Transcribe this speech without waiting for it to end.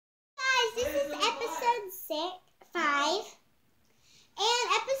episode 5. And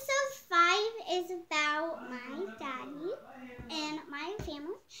episode 5 is about my daddy and my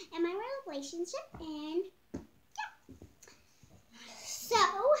family and my relationship. And yeah. So,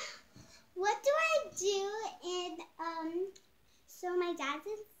 what do I do in so my dad's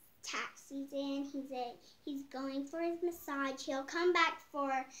in tax season. He's going for his massage. He'll come back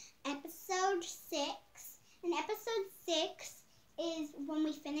for episode 6. And episode 6 is when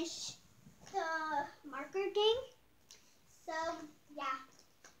we finish the marker game. So yeah.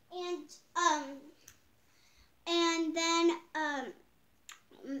 And then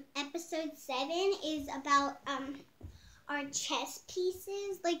episode 7 is about our chess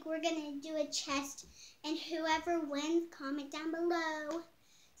pieces. Like, we're gonna do a chess, and whoever wins, comment down below.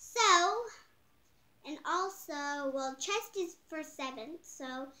 So, and also, well, chess is for 7,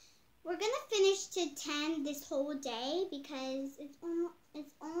 so we're gonna finish to 10 this whole day because it's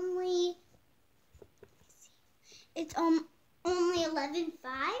only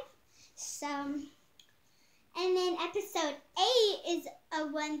 11:05. So, and then episode 8 is a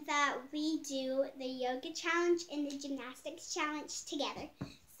one that we do the yoga challenge and the gymnastics challenge together.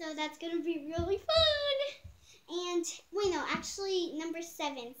 So that's gonna be really fun. And wait, no, actually number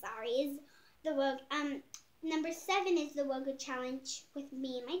 7, is the number 7 is the yoga challenge with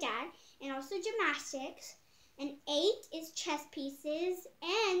me and my dad, and also gymnastics. And 8 is chess pieces.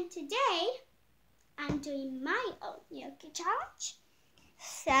 And today I'm doing my own yoga challenge.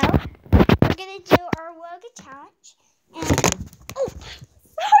 So we're gonna do our yoga challenge. And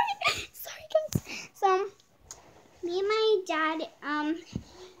sorry guys. So me and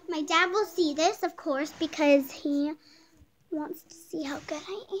my dad will see this, of course, because he wants to see how good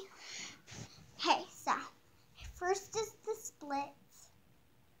I am. Okay, so first is the splits.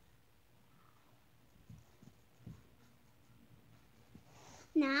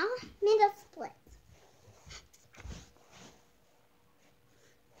 Now middle splits.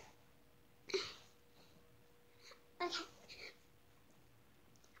 Okay.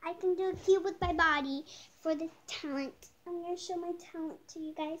 I can do a cube with my body for the talent. I'm going to show my talent to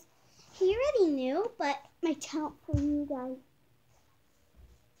you guys. He already knew, but my talent for you guys.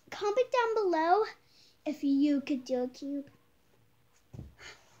 Comment down below if you could do a cube.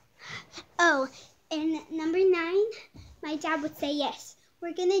 Oh, and number 9, my dad would say yes.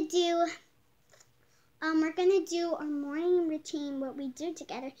 We're going to do our morning routine, what we do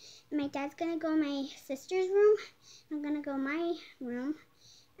together. And my dad's going to go in my sister's room. I'm going to go in my room.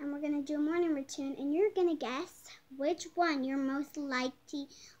 And we're going to do a morning routine. And you're going to guess which one you're most likely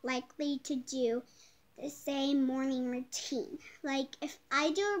to do the same morning routine. Like, if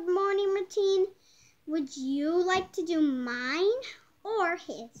I do a morning routine, would you like to do mine or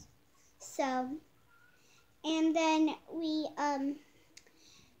his? So, and then we,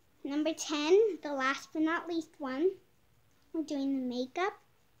 number 10, the last but not least one, we're doing the makeup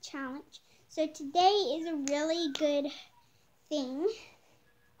challenge. So today is a really good thing.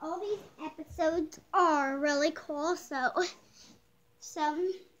 All these episodes are really cool, so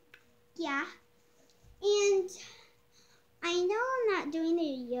yeah. And I know I'm not doing the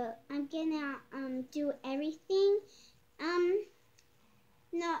yoga. I'm gonna do everything.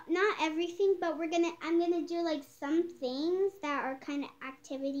 No, not everything, but I'm gonna do like some things that are kind of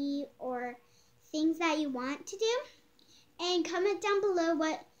activity or things that you want to do. And comment down below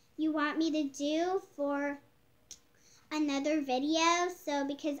what you want me to do for another video, so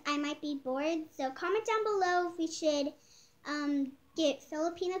because I might be bored. So comment down below if we should get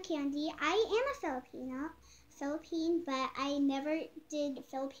Filipino candy. I am a Philippine, but I never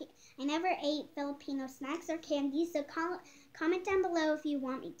ate Filipino snacks or candy. So comment down below if you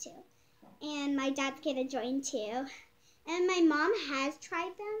want me to. And my dad's gonna join too. And my mom has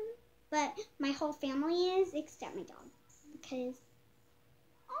tried them, but my whole family is, except my dog, because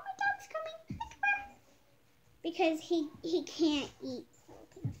my dog's coming. Because he can't eat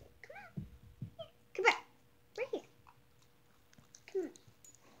Filipino food. Come on. Right here. Come on.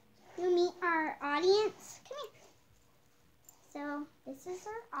 You meet our audience. Come here. So, this is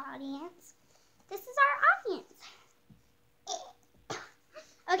our audience. This is our audience.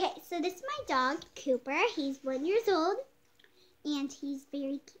 Okay, so this is my dog, Cooper. He's 1 year old, and he's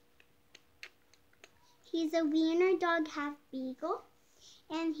very cute. He's a wiener dog, half beagle,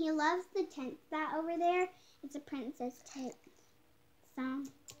 and he loves the tent that over there. It's a princess tent. So,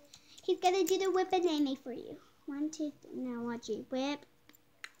 he's going to do the whip and name for you. 1, 2, 3. Now watch you whip.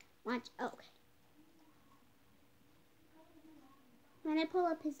 Watch. Oh, okay. When I pull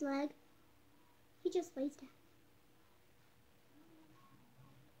up his leg, he just lays down.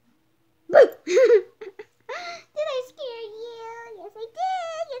 Did I scare you? Yes, I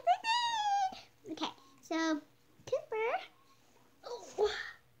did. Yes, I did.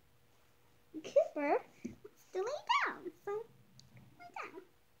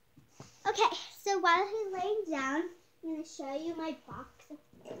 while he's laying down, I'm going to show you my box of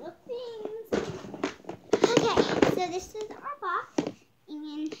little things. Okay, so this is our box,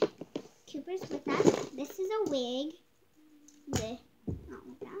 and Cooper's with us. This is a wig. Oh,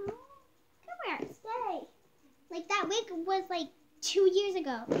 no. Come here, stay. Like, that wig was like 2 years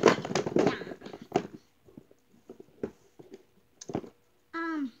ago. Yeah.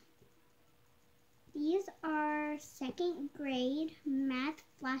 These are 2nd grade math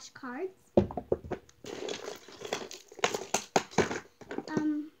flashcards.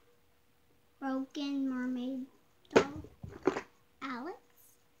 Broken mermaid doll, Alex.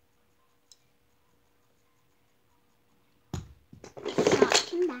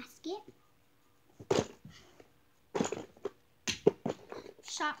 Shopkin basket.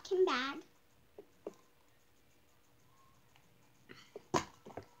 Shopkin bag.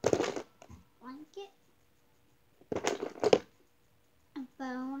 Blanket. A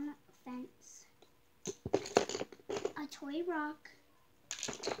bone fence. A toy rock.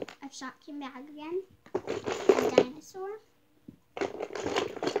 A Shopkin bag again. A dinosaur.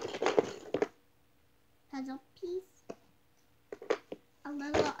 Puzzle piece. A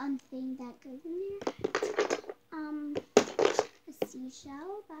little thing that goes in there. A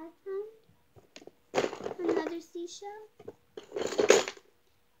seashell background. Another seashell.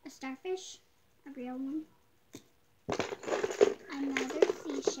 A starfish. A real one. Another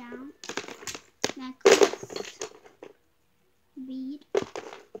seashell. Necklace. Bead.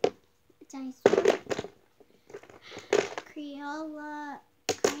 A dinosaur. Crayola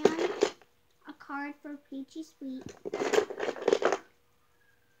crayon. A card for Peachy Sweet.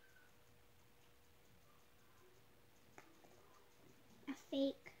 A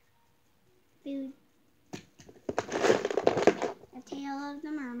fake food. The tail of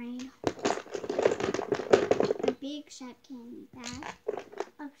the mermaid. A big Shopkin bag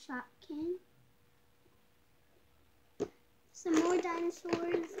of Shopkin. Some more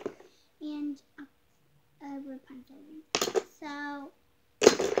dinosaurs and a Rapunzel. So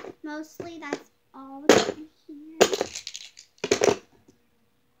mostly that's all that's in here.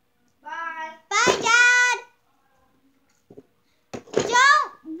 Bye. Bye, Dad.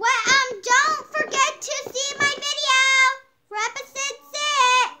 Don't forget to see my video for episode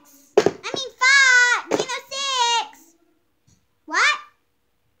 6. I mean 5. 6. What?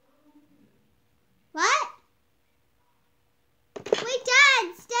 What? Wait, Dad,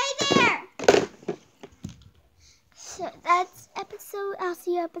 stay there. So that's episode. I'll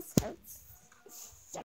see you episode 6.